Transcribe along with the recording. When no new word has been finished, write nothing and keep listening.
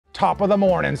top of the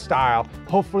morning style.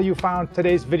 Hopefully you found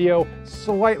today's video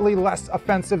slightly less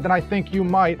offensive than I think you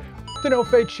might. The No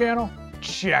Fate channel,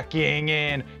 checking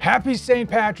in. Happy St.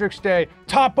 Patrick's Day,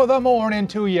 top of the morning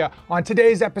to you. On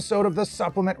today's episode of the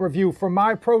supplement review from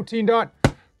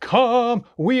MyProtein.com,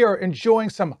 we are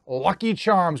enjoying some Lucky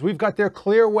Charms. We've got their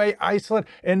Clear Whey Isolate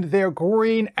and their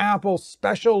Green Apple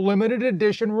special limited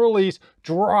edition release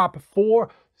drop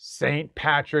for St.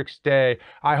 Patrick's Day.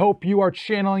 I hope you are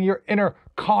channeling your inner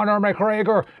Connor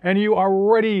McGregor and you are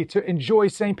ready to enjoy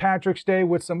St. Patrick's Day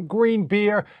with some green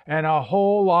beer and a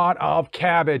whole lot of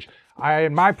cabbage. At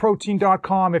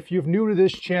MyProtein.com, if you're new to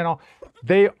this channel,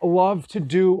 they love to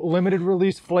do limited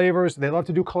release flavors. They love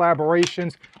to do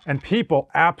collaborations, and people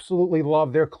absolutely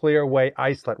love their Clear Whey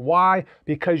Isolate. Why?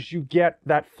 Because you get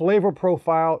that flavor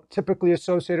profile typically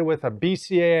associated with a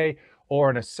BCAA or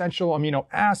an essential amino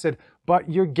acid, but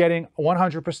you're getting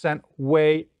 100%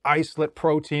 whey isolate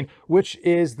protein, which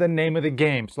is the name of the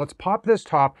game. So let's pop this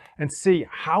top and see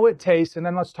how it tastes, and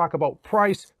then let's talk about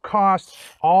price, cost,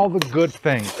 all the good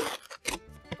things.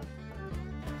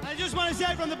 I just want to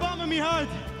say from the bottom of my heart,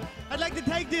 I'd like to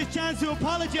take this chance to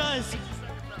apologize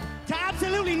to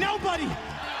absolutely nobody.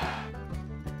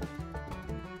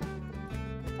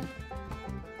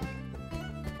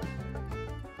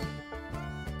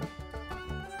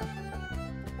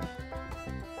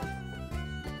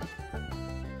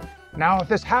 Now, if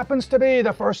this happens to be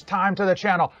the first time to the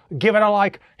channel, give it a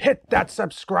like, hit that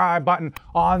subscribe button.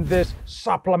 On this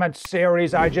supplement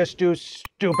series, I just do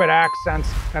stupid accents,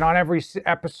 and on every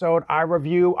episode, I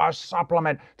review a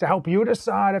supplement to help you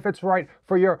decide if it's right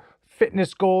for your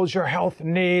fitness goals, your health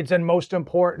needs, and most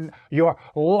important, your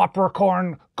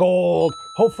leprechaun gold.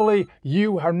 Hopefully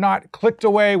you have not clicked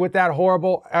away with that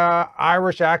horrible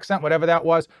Irish accent, whatever that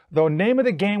was. The name of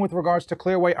the game with regards to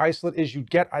Clear Whey Isolate is you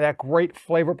get that great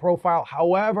flavor profile.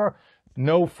 However,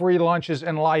 no free lunches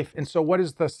in life. And so what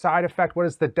is the side effect? What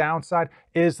is the downside?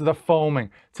 Is the foaming.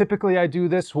 Typically I do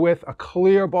this with a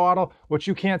clear bottle. What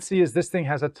you can't see is this thing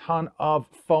has a ton of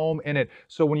foam in it.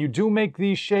 So when you do make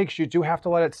these shakes, you do have to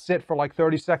let it sit for like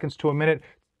 30 seconds to a minute,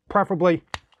 preferably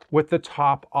with the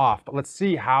top off. But let's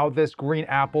see how this green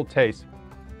apple tastes.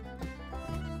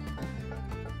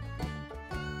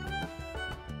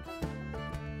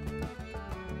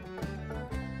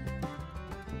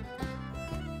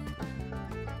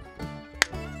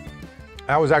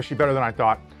 That was actually better than I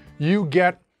thought. You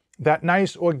get that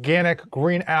nice organic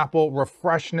green apple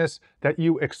refreshness that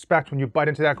you expect when you bite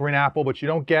into that green apple, but you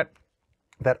don't get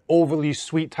that overly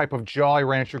sweet type of Jolly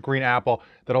Rancher green apple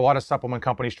that a lot of supplement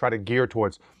companies try to gear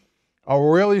towards. A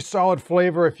really solid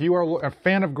flavor. If you are a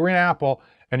fan of green apple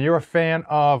and you're a fan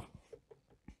of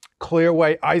Clear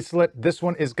Whey Isolate, this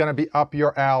one is going to be up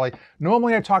your alley.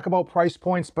 Normally I talk about price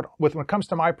points, but when it comes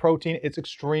to MyProtein, it's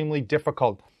extremely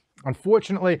difficult.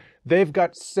 Unfortunately, they've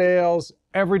got sales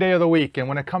every day of the week, and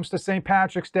when it comes to St.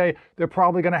 Patrick's Day, they're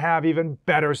probably going to have even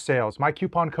better sales. My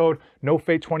coupon code,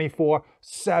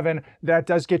 NOFATE247, that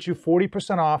does get you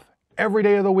 40% off every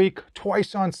day of the week,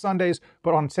 twice on Sundays,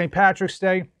 but on St. Patrick's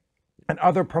Day and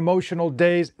other promotional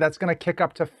days, that's going to kick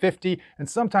up to 50 and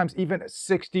sometimes even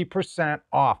 60%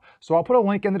 off. So I'll put a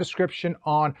link in the description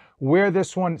on where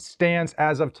this one stands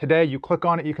as of today. You click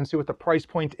on it, you can see what the price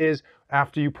point is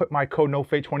after you put my code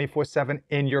NOFATE247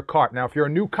 in your cart. Now, if you're a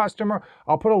new customer,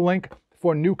 I'll put a link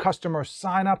for new customer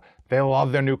sign up. They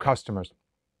love their new customers.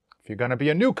 If you're going to be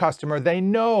a new customer, they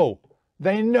know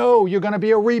you're going to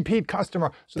be a repeat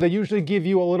customer. So they usually give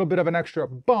you a little bit of an extra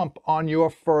bump on your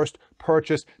first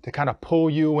purchase to kind of pull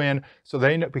you in, so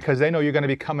they know, because they know you're going to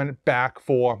be coming back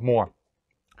for more.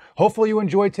 Hopefully you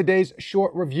enjoyed today's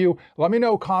short review. Let me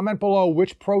know, comment below,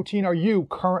 which protein are you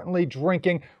currently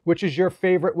drinking? Which is your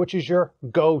favorite? Which is your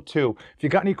go-to? If you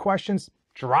got any questions,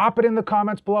 drop it in the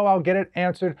comments below. I'll get it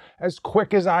answered as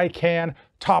quick as I can,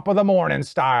 top of the morning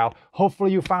style.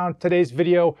 Hopefully you found today's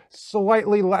video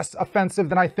slightly less offensive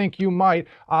than I think you might.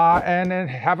 And then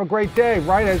have a great day,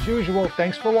 right? As usual,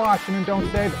 thanks for watching, and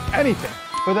don't save anything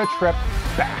for the trip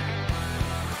back.